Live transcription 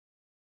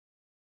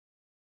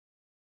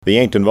The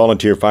Yankton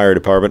Volunteer Fire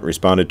Department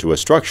responded to a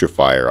structure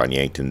fire on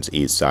Yankton's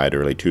east side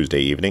early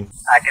Tuesday evening.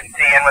 I can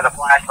see in with a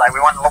flashlight.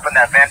 We want to open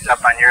that vent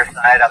up on your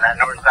side, on that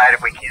north side,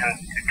 if we can,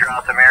 to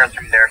draw some air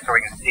through there so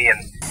we can see.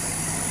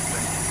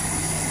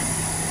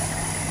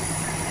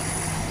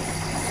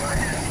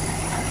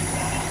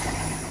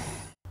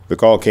 The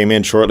call came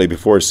in shortly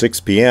before 6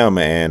 p.m.,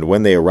 and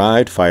when they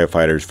arrived,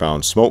 firefighters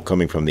found smoke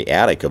coming from the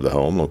attic of the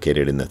home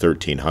located in the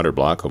 1300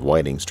 block of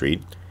Whiting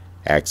Street.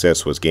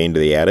 Access was gained to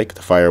the attic.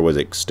 The fire was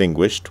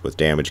extinguished, with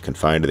damage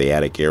confined to the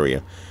attic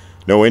area.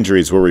 No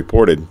injuries were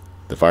reported.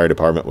 The fire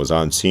department was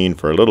on scene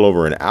for a little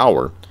over an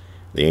hour.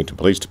 The Yankton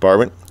Police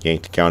Department,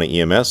 Yankton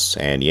County EMS,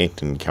 and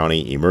Yankton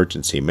County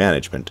Emergency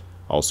Management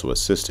also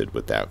assisted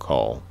with that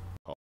call.